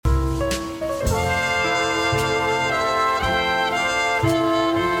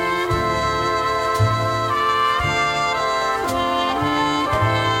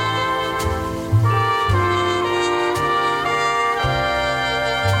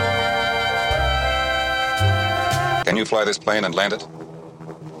Can you fly this plane and land it?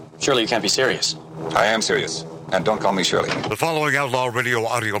 Surely you can't be serious. I am serious. And don't call me Shirley. The following Outlaw Radio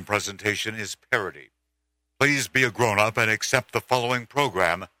audio presentation is parody. Please be a grown-up and accept the following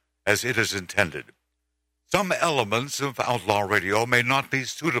program as it is intended. Some elements of Outlaw Radio may not be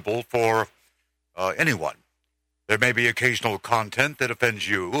suitable for anyone. There may be occasional content that offends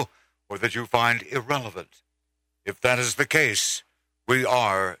you or that you find irrelevant. If that is the case, we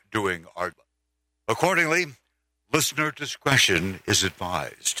are doing our... Accordingly, listener discretion is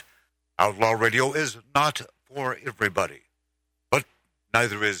advised. Outlaw Radio is not for everybody, but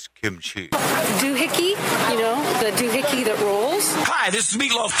neither is kimchi. Doohickey, the doohickey that rolls. Hi, this is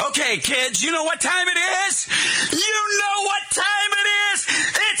Meatloaf. Okay, kids, you know what time it is? You know what time it is?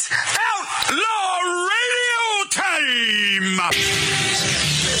 It's Outlaw Radio time!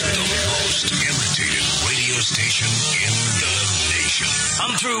 The most imitated radio station in the nation.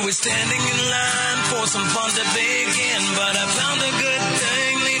 I'm through with standing in line for some fun to begin, but I found a good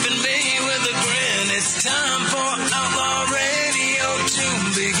thing leaving me with a grin. It's time for Outlaw Radio to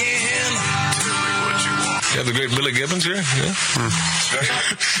begin. You have the great Billy Gibbons here? Yeah.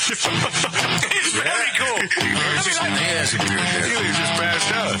 It's very cool. He just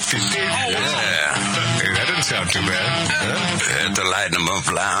passed out. Oh, yeah. Hey, that didn't sound too bad. Had to lighten them up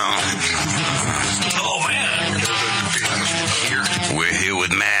loud. Oh, man. We're here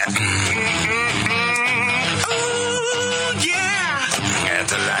with Matt. Oh, yeah. Had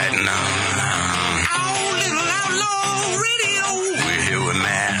to lighten up. Oh, little Outlaw Radio. We're here with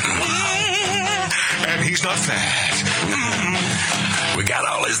Matt. Yeah. And he's not fat. We got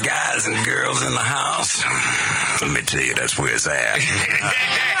all his guys and girls in the house. Let me tell you, that's where it's at.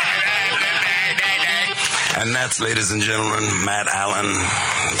 And that's, ladies and gentlemen, Matt Allen.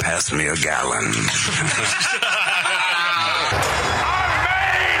 Pass me a gallon.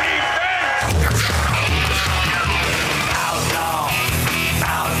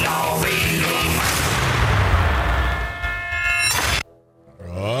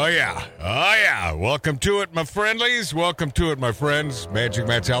 Oh, yeah. Welcome to it, my friendlies. Welcome to it, my friends. Magic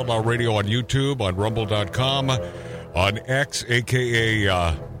Matt's Outlaw Radio on YouTube, on Rumble.com, on X, a.k.a.,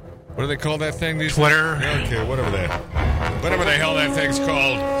 what do they call that thing? Twitter. Okay, whatever the hell that thing's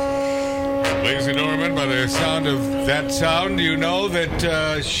called. Ladies and gentlemen, by the sound of that sound, you know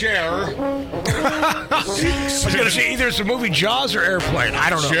that Cher... I was going to say either it's a movie Jaws or Airplane. I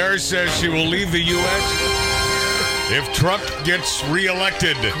don't know. Cher says she will leave the U.S. if Trump gets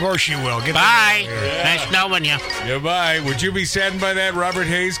reelected. Of course you will. Bye. Nice knowing you. Goodbye. Would you be saddened by that, Robert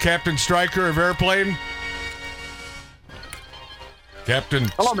Hayes, Captain Stryker of Airplane? Captain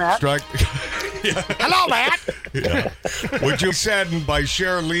Hello, Matt. Hello, Matt. Yeah. Would you be saddened by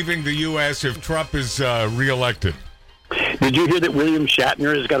Cher leaving the U.S. if Trump is reelected? Did you hear that William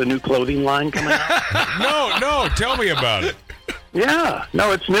Shatner has got a new clothing line coming out? No. Tell me about it. Yeah.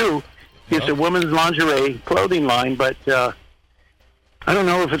 No, it's new. It's a women's lingerie clothing line, but I don't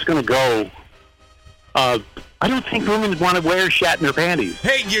know if it's going to go. I don't think women want to wear Shatner panties.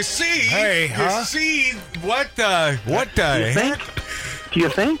 Hey, you see? You see? What the heck? Do you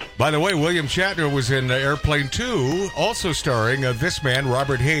think? By the way, William Shatner was in Airplane 2, also starring this man,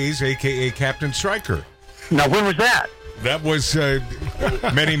 Robert Hayes, a.k.a. Captain Stryker. Now, when was that? That was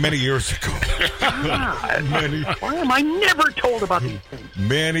many, many years ago. Why am I never told about these things?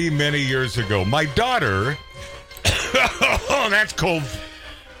 Many, many years ago. My daughter... oh, that's cold.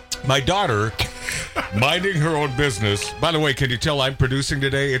 My daughter, minding her own business. By the way, can you tell I'm producing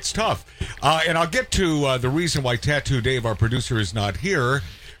today? It's tough. And I'll get to the reason why Tattoo Dave, our producer, is not here.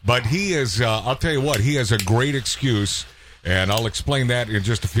 But he is, I'll tell you what, he has a great excuse. And I'll explain that in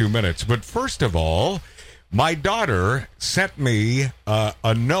just a few minutes. But first of all, my daughter sent me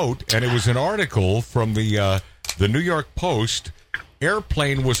a note, and it was an article from the New York Post.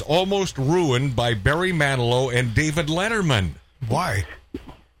 Airplane was almost ruined by Barry Manilow and David Letterman. Why?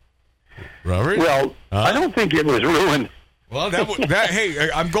 Robert? Well, I don't think it was ruined. Well,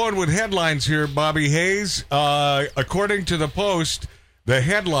 hey, I'm going with headlines here, Bobby Hayes. According to the Post, the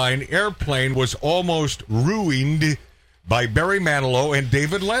headline, Airplane was almost ruined by Barry Manilow and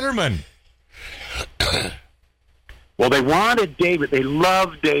David Letterman. Well, they wanted David. They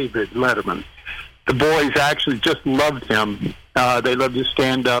loved David Letterman. The boys actually just loved him. They loved his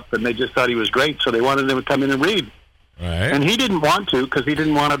stand-up, and they just thought he was great, so they wanted him to come in and read. Right. And he didn't want to because he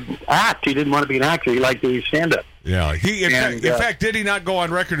didn't want to act. He didn't want to be an actor. He liked to stand-up. Yeah. In fact, did he not go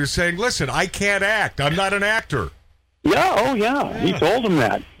on record as saying, listen, I can't act. I'm not an actor. Yeah, He told him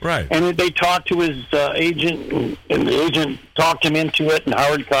that. Right. And they talked to his agent, and the agent talked him into it, and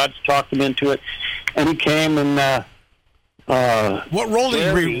Howard Kotz talked him into it. And he came and... what role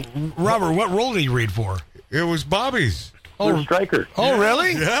did he read? Robert, what role did he read for? It was Bobby's. With Stryker. Oh,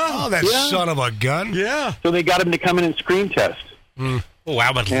 really? Yeah. Oh, that son of a gun. Yeah. So they got him to come in and screen test. Oh,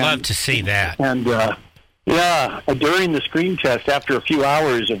 I would love to see that. And, during the screen test, after a few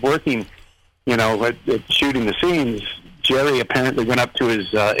hours of working, at shooting the scenes, Jerry apparently went up to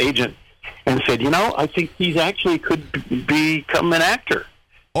his agent and said, I think he's actually could become an actor.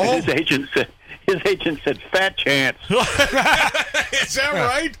 Oh. And his agent said, fat chance. Is that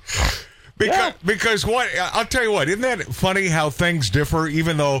right? Because what I'll tell you what, isn't that funny how things differ?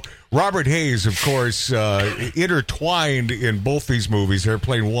 Even though Robert Hayes, of course, intertwined in both these movies,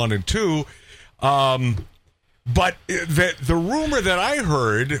 Airplane 1 and 2. But the rumor that I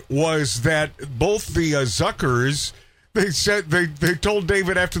heard was that both the Zuckers, they said they told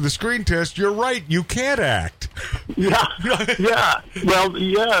David after the screen test, "You're right, you can't act." Yeah. Well,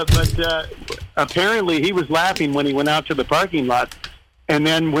 yeah, but apparently he was laughing when he went out to the parking lot. And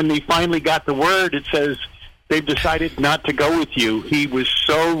then when he finally got the word, it says, they've decided not to go with you. He was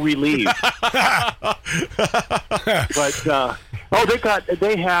so relieved. But,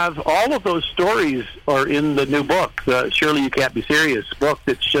 they have all of those stories are in the new book, the Shirley, You Can't Be Serious book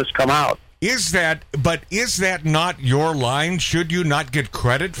that's just come out. Is that not your line? Should you not get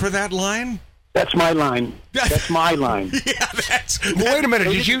credit for that line? That's my line. That's my line. Yeah, Wait a minute.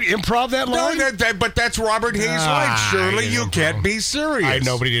 Did you improv that line? No, but that's Robert Hayes' line. Surely you can't be serious. I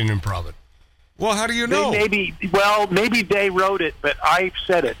know, but he didn't improv it. Well, how do you know? Maybe they wrote it, but I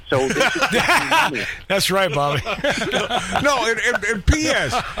said it. So that's right, Bobby. No, and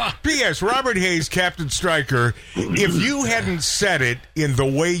P.S. Robert Hayes, Captain Stryker, if you hadn't said it in the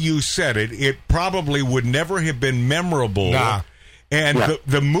way you said it, it probably would never have been memorable. Nah. And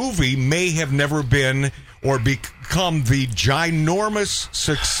the movie may have never been or become the ginormous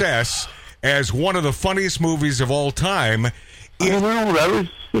success as one of the funniest movies of all time. It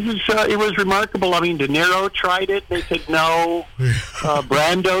was remarkable. I mean, De Niro tried it. They said no.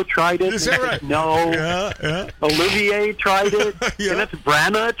 Brando tried it. Is that right? No. Yeah. Olivier tried it. Kenneth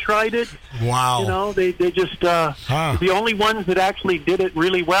Branagh tried it. Wow. They just the only ones that actually did it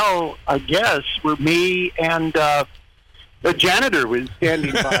really well, I guess, were me and the janitor was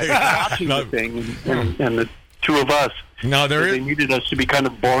standing by watching the thing, and the two of us. No, they needed us to be kind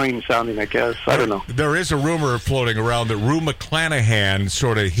of boring sounding, I guess. I don't know. There is a rumor floating around that Rue McClanahan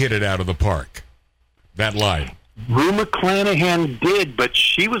sort of hit it out of the park. That line. Rue McClanahan did, but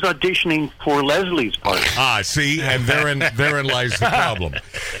she was auditioning for Leslie's part. See, and therein lies the problem.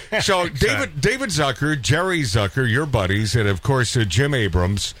 So David Zucker, Jerry Zucker, your buddies, and of course Jim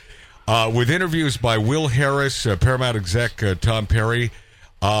Abrams, with interviews by Will Harris, Paramount exec Tom Perry,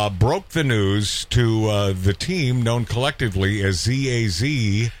 broke the news to the team known collectively as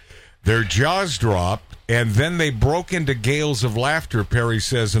ZAZ. Their jaws dropped, and then they broke into gales of laughter, Perry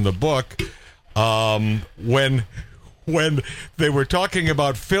says in the book, when they were talking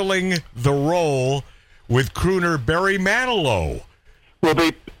about filling the role with crooner Barry Manilow. Well,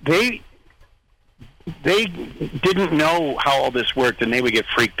 they didn't know how all this worked, and they would get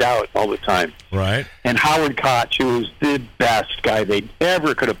freaked out all the time. Right. And Howard Koch, who was the best guy they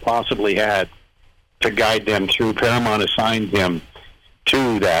ever could have possibly had to guide them through, Paramount assigned him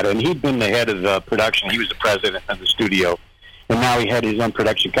to that. And he'd been the head of the production. He was the president of the studio. And now he had his own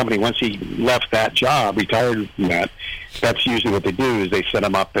production company. Once he left that job, retired from that, that's usually what they do, is they set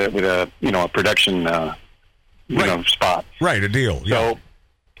him up with a production spot. Right, a deal. So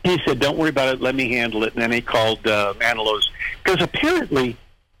he said, don't worry about it, let me handle it. And then he called Manilow's, because apparently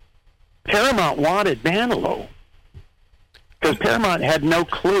Paramount wanted Manilow, because Paramount had no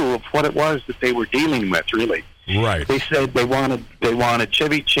clue of what it was that they were dealing with, really. Right. They said they wanted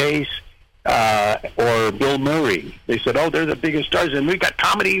Chevy Chase or Bill Murray. They said, oh, they're the biggest stars, and we got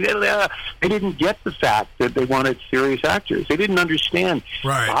comedy. They didn't get the fact that they wanted serious actors. They didn't understand.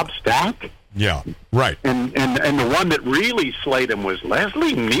 Right. Bob Stack. Yeah, right. And the one that really slayed him was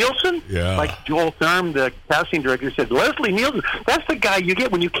Leslie Nielsen. Yeah. Like Joel Thurm, the casting director, said, Leslie Nielsen, that's the guy you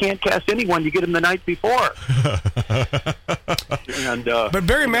get when you can't cast anyone. You get him the night before. But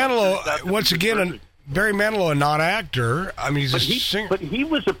Barry Manilow, once again, Barry Manilow, a non-actor. I mean, he's a singer. But he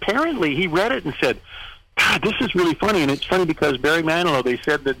was apparently, he read it and said, God, this is really funny. And it's funny because Barry Manilow, they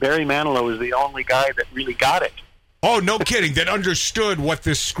said that Barry Manilow is the only guy that really got it. Oh, no kidding. That understood what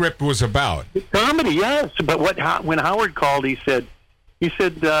this script was about. Comedy, yes. But when Howard called, he said,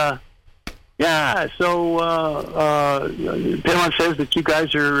 yeah, so Paramount says that you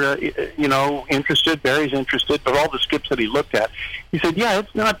guys are, interested. Barry's interested. But all the scripts that he looked at, he said, yeah,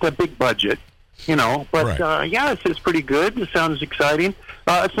 it's not a big budget, but right. it's pretty good. It sounds exciting.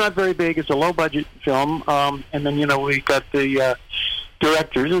 It's not very big. It's a low-budget film. And then, we got the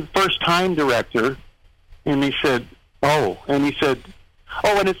director, the first-time director, And he said, oh, and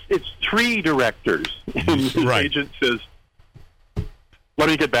it's 3 directors. And his agent says, let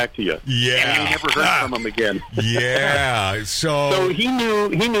me get back to you. Yeah. And he never heard from him again. Yeah. So he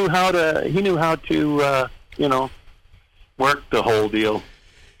knew how to work the whole deal.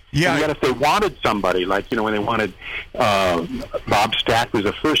 Yeah. And yet if they wanted somebody, like, when they wanted Bob Stack was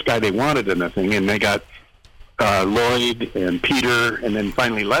the first guy they wanted in the thing, and they got Lloyd and Peter and then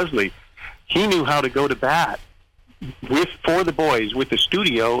finally Leslie, he knew how to go to bat for the boys with the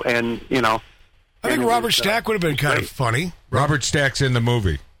studio, and I think Robert Stack would have been kind of funny. Robert Stack's in the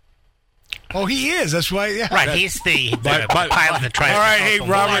movie. Oh, he is. That's why. Yeah. Right, he's the pilot that tries. All right, to hey,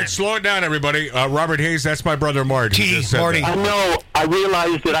 Robert, slow it down, everybody. Robert Hayes, that's my brother Marty. Marty. I know. I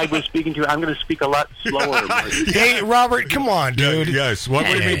realized that I was speaking to you. I'm going to speak a lot slower. Hey, Robert, come on, dude. Yes. What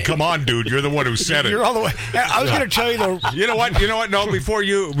do you mean? Come on, dude. You're the one who said it. You're all the way. I was going to tell you though. You know what? No, before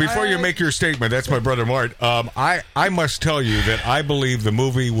you make your statement, that's my brother Mart. I must tell you that I believe the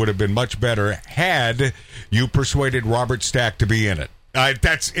movie would have been much better had you persuaded Robert Stack to be in it.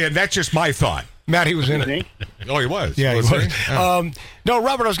 That's just my thought. Matt, he was in it. Oh, he was. Yeah, he was. Oh. No,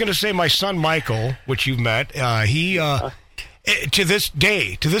 Robert, I was going to say my son Michael, which you've met. He to this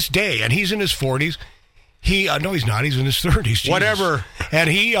day, and he's in his 40s. No, he's not. He's in his 30s. Jesus. Whatever. And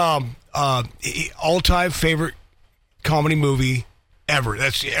he all-time favorite comedy movie ever.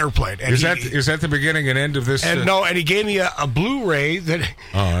 That's Airplane. And is that the beginning and end of this? And and he gave me a Blu-ray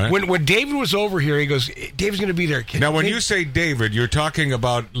that when David was over here, he goes, David's going to be there. Now, when you say David, you're talking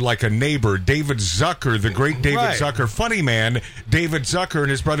about like a neighbor, David Zucker, the great David Zucker, funny man, David Zucker and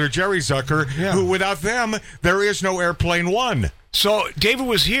his brother Jerry Zucker, who without them, there is no Airplane 1. So David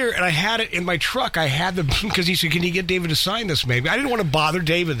was here, and I had it in my truck. I had them because he said, can you get David to sign this maybe? I didn't want to bother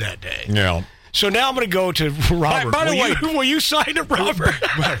David that day. Yeah. So now I'm going to go to Robert. By the way, will you sign it, Robert?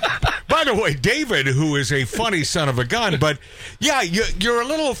 By the way, David, who is a funny son of a gun, but yeah, you're a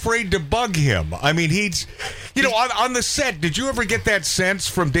little afraid to bug him. I mean, he's on the set, did you ever get that sense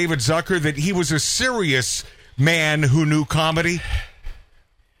from David Zucker that he was a serious man who knew comedy?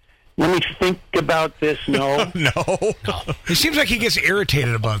 Let me think about this. No. No. It seems like he gets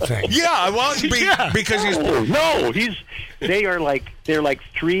irritated about things. Yeah, well, because he's they're like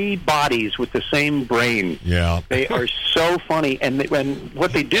 3 bodies with the same brain. Yeah. They are so funny, and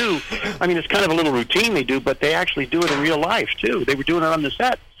what they do, I mean, it's kind of a little routine they do, but they actually do it in real life too. They were doing it on the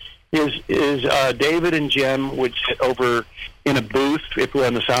set. Is David and Jim would sit over in a booth if we were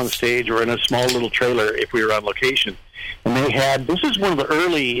on the sound stage, or in a small little trailer if we were on location. And this is one of the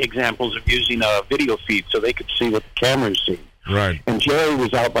early examples of using a video feed so they could see what the camera's seeing. Right. And Jerry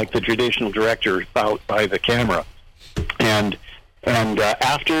was out like the traditional director, out by the camera. And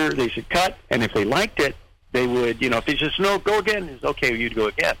after they said cut, and if they liked it, they would, if they just, no, go again, it's okay, you'd go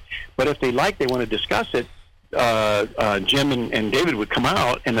again. But if they want to discuss it, Jim and David would come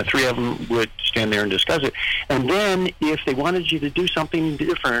out, and the 3 of them would stand there and discuss it. And then if they wanted you to do something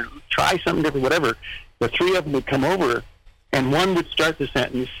different, try something different, whatever, the 3 of them would come over, and one would start the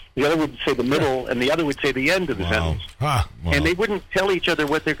sentence, the other would say the middle, and the other would say the end of the sentence. Huh. Wow. And they wouldn't tell each other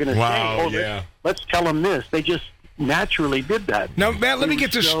what they're going to say. Let's tell them this. They just naturally did that. Now, Matt, let me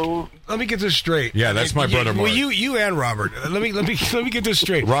get this straight. Yeah, that's my brother Mark. Well, you and Robert. Let me get this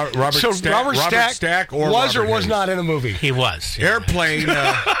straight. Robert Stack was or was Hayes. not in the movie. He was. Airplane.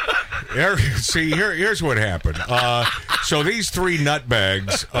 Here's what happened. So these 3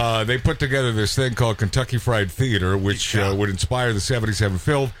 nutbags, they put together this thing called Kentucky Fried Theater, which would inspire the 77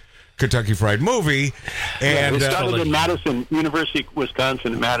 film Kentucky Fried Movie. And it started in Madison, University of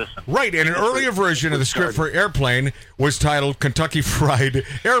Wisconsin, Madison. Right, and an earlier version of the script for Airplane was titled Kentucky Fried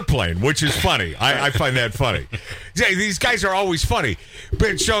Airplane, which is funny. I find that funny. These guys are always funny.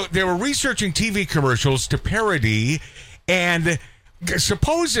 But so they were researching TV commercials to parody, and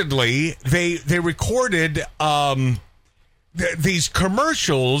supposedly they recorded these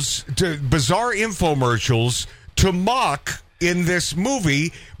commercials, bizarre infomercials, to mock in this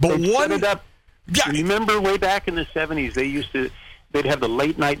movie, but set it up. Yeah, remember way back in the 70s, they'd have the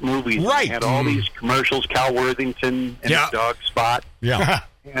late night movies. Right, they had all these commercials, Cal Worthington and his dog Spot. Yeah,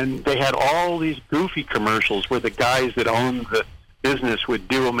 and they had all these goofy commercials where the guys that owned the business would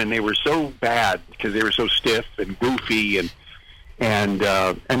do them, and they were so bad because they were so stiff and goofy, and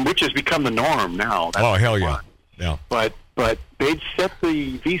which has become the norm now. That's hell yeah, yeah. But they'd set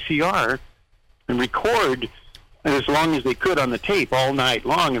the VCR and record as long as they could on the tape all night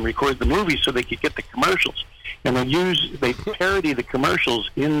long and record the movie so they could get the commercials. And they parody the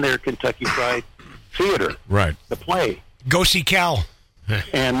commercials in their Kentucky Fried Theater. Right. The play. Go see Cal.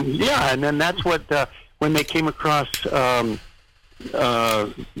 And then that's what, when they came across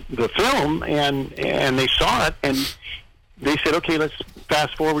the film, and they saw it, and they said, okay, let's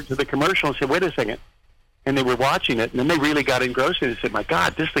fast forward to the commercial, and said, wait a second. And they were watching it, and then they really got engrossed in it and said, my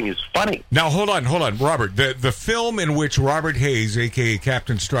God, this thing is funny. Now, hold on, Robert. The film in which Robert Hayes, a.k.a.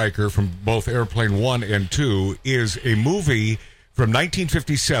 Captain Stryker, from both Airplane 1 and 2, is a movie from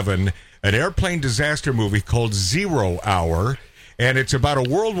 1957, an airplane disaster movie called 0 Hour, and it's about a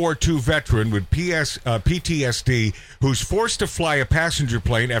World War II veteran with PTSD who's forced to fly a passenger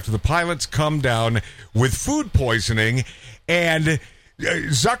plane after the pilots come down with food poisoning, and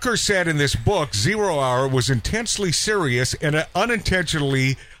Zucker said in this book, 0 Hour was intensely serious and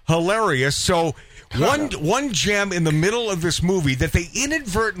unintentionally hilarious. So one gem in the middle of this movie that they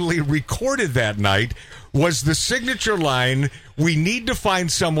inadvertently recorded that night was the signature line, we need to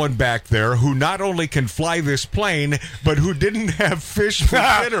find someone back there who not only can fly this plane, but who didn't have fish for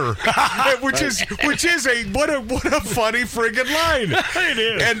dinner. which is what a funny friggin' line. It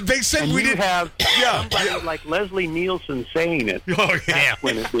is. And they said and we didn't have somebody like Leslie Nielsen saying it. Oh, yeah. That's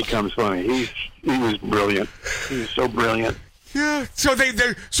when it becomes funny. He was brilliant. He was so brilliant. Yeah. So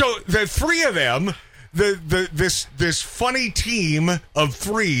so the three of them, this funny team of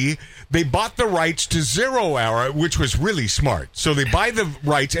three, they bought the rights to 0 Hour, which was really smart. So they buy the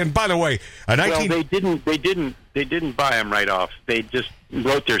rights, and by the way, they didn't buy them right off. They just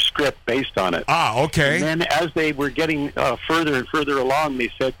wrote their script based on it. Ah, okay. And then as they were getting further and further along, they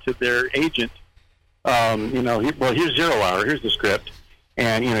said to their agent, here's 0 Hour, here's the script,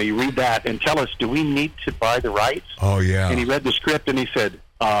 and you read that and tell us, do we need to buy the rights? Oh yeah. And he read the script and he said,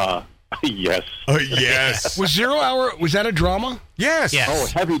 yes. Yes. Was 0 Hour, was that a drama? Yes. Oh,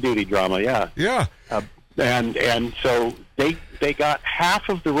 heavy duty drama, yeah. Yeah. And so they got half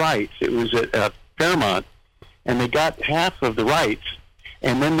of the rights. It was at Paramount, and they got half of the rights,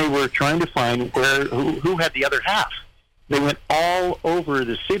 and then they were trying to find who had the other half. They went all over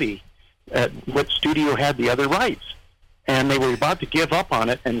the city at what studio had the other rights, and they were about to give up on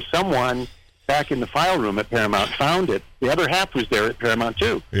it, and someone back in the file room at Paramount found it. The other half was there at Paramount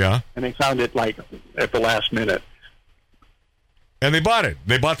too. Yeah. And they found it like at the last minute. And they bought it.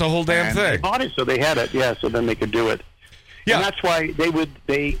 They bought the whole damn thing. They bought it, so they had it. Yeah, so then they could do it. Yeah. And that's why they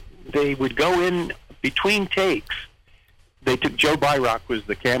would go in between takes. They took Joe Byrock was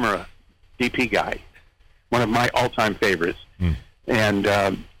the camera DP guy, one of my all-time favorites, and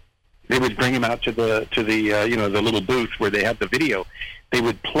they would bring him out to the the little booth where they had the video. They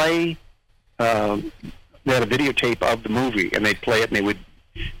would play. They had a videotape of the movie, and they'd play it, and they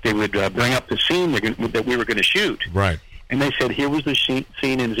would bring up the scene that we were going to shoot. Right. And they said, here was the scene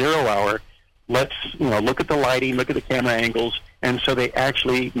in 0 Hour. Let's look at the lighting, look at the camera angles, and so they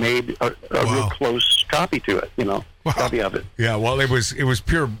actually made a real close copy to it. Copy of it. Yeah. Well, it was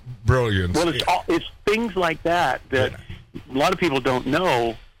pure brilliance. Well, it's things like that a lot of people don't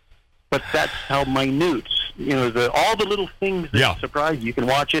know, but that's how minute. All the little things that surprise you. You can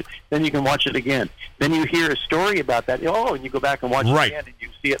watch it, then you can watch it again. Then you hear a story about that. And you go back and watch it again, and you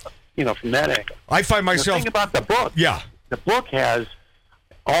see it, from that angle. I find myself... The thing about the book. Yeah. The book has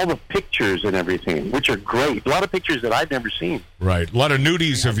all the pictures and everything, which are great. A lot of pictures that I've never seen. Right. A lot of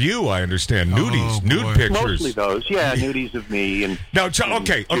nudies of you, I understand. Nudies. Nude pictures. Mostly those. Yeah, nudies of me. And now,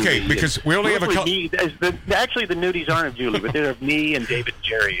 okay, because we only have a couple... Actually, the nudies aren't of Julie, but they're of me and David and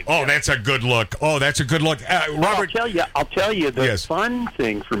Jerry. Oh, that's a good look. Robert... I'll tell you, the fun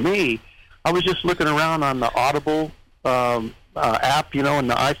thing for me, I was just looking around on the Audible app, in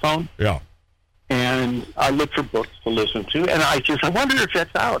the iPhone. Yeah. And I looked for books to listen to, and I wonder if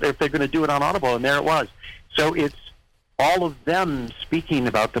that's out, if they're going to do it on Audible, and there it was. So it's all of them speaking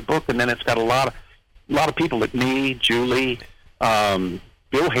about the book, and then it's got a lot of people like me, Julie,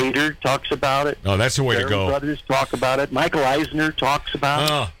 Bill Hader talks about it. Oh, that's the way to go. Brothers talk about it. Michael Eisner talks about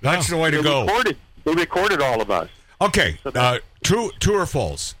it. Oh, that's the way to go. They recorded all of us. Okay, true or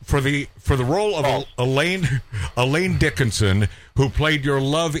false? For the role of Elaine Dickinson, who played your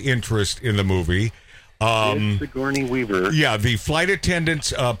love interest in the movie, Sigourney Weaver. Yeah, the flight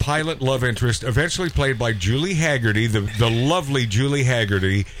attendant's pilot love interest, eventually played by Julie Haggerty, the lovely Julie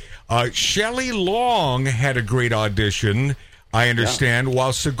Haggerty. Shelley Long had a great audition, I understand,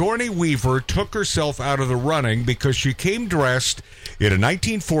 while Sigourney Weaver took herself out of the running because she came dressed in a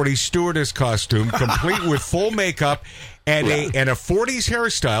 1940s stewardess costume, complete with full makeup and a 40s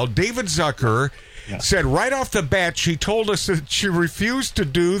hairstyle. David Zucker said right off the bat, she told us that she refused to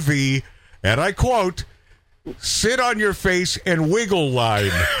do the, and I quote, sit on your face and wiggle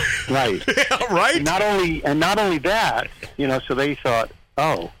line. Right. Right? And not only that, so they thought,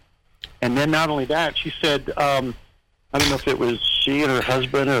 oh. And then not only that, she said, I don't know if it was she and her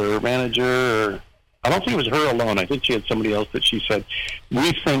husband or her manager or I don't think it was her alone. I think she had somebody else that she said,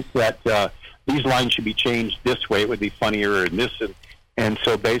 we think that these lines should be changed this way. It would be funnier and this. And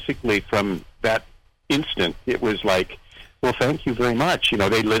so basically from that instant, it was like, well, thank you very much. You know,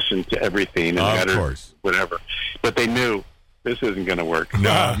 they listened to everything. And of course. Whatever. But they knew this isn't going to work.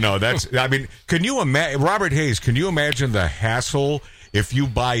 No, that's, I mean, can you imagine, Robert Hayes, can you imagine the hassle if you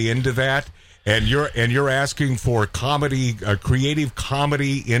buy into that? And you're asking for comedy, creative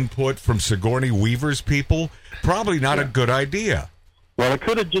comedy input from Sigourney Weaver's people? Probably not a good idea. Well, it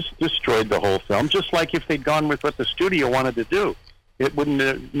could have just destroyed the whole film, just like if they'd gone with what the studio wanted to do. It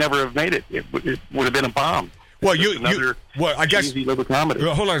wouldn't never have made it. It would have been a bomb. Well, I guess little comedy.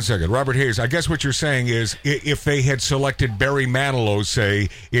 Hold on a second, Robert Hayes. I guess what you're saying is, if they had selected Barry Manilow, say,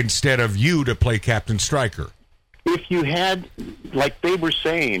 instead of you to play Captain Stryker, if you had, like they were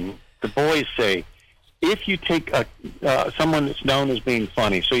saying. The boys say, if you take someone that's known as being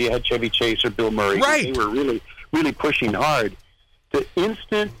funny, so you had Chevy Chase or Bill Murray, right. They were really, really pushing hard. The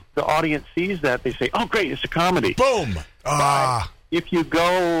instant the audience sees that, they say, oh, great, it's a comedy. Boom! If you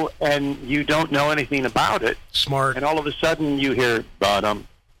go and you don't know anything about it, smart, and all of a sudden you hear, dum, dum,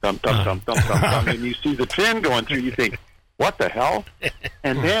 dum, dum, dum, and you see the trend going through, you think, what the hell?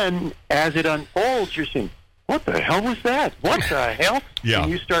 And then, as it unfolds, you're saying, what the hell was that? What the hell? Yeah.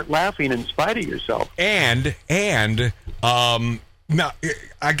 And you start laughing in spite of yourself. And now,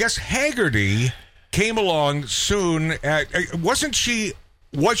 I guess Haggerty came along soon. Was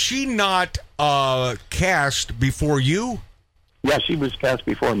she not cast before you? Yeah, she was cast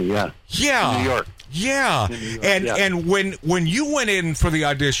before me, yeah. Yeah. In New York. Yeah. And when you went in for the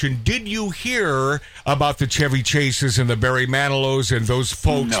audition, did you hear about the Chevy Chases and the Barry Manilows and those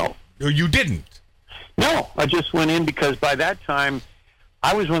folks? No. You didn't? No, I just went in because by that time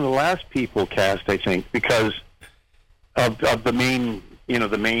I was one of the last people cast, I think, because of the main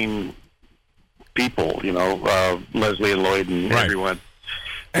people, Leslie and Lloyd and everyone.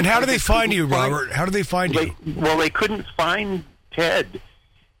 And how do they find you, Robert? How do they find you? Well, they couldn't find Ted.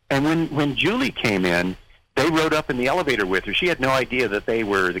 And when Julie came in, they rode up in the elevator with her. She had no idea that they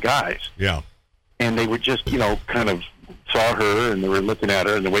were the guys. Yeah. And they were just, kind of saw her, and they were looking at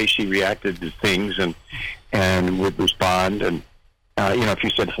her and the way she reacted to things and would respond. And, if you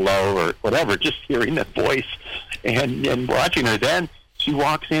said hello or whatever, just hearing that voice and watching her. Then she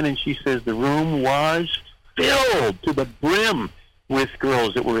walks in and she says the room was filled to the brim with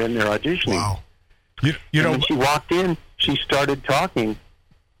girls that were in there auditioning. Wow. When she walked in, she started talking.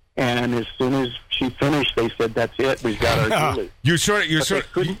 And as soon as she finished, they said, "That's it. We've got our Julie."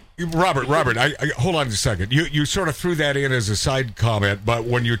 Robert. I hold on a second. You sort of threw that in as a side comment, but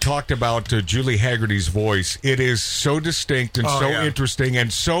when you talked about Julie Haggerty's voice, it is so distinct and interesting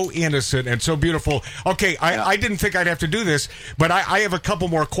and so innocent and so beautiful. Okay, I didn't think I'd have to do this, but I have a couple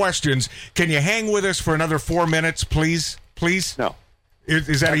more questions. Can you hang with us for another 4 minutes, please? Please? No.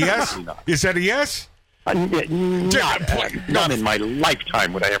 Is that a yes? Is that a yes? Not in my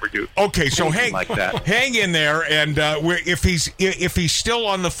lifetime would I ever do. Okay, so hang in there, and if he's still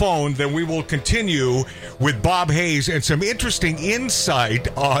on the phone, then we will continue with Bob Hayes and some interesting insight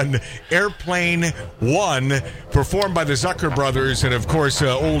on Airplane 1, performed by the Zucker brothers and of course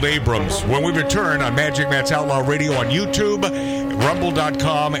Old Abrams. When we return on Magic Matt's Outlaw Radio on YouTube,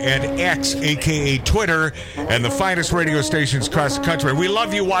 Rumble.com, and X, aka Twitter, and the finest radio stations across the country. We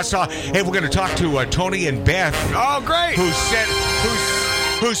love you, Wausau. Hey, we're going to talk to Tony and Beth. Oh, great!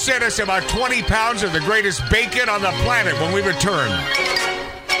 Who sent us about 20 pounds of the greatest bacon on the planet when we return.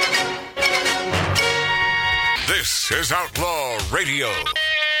 This is Outlaw Radio.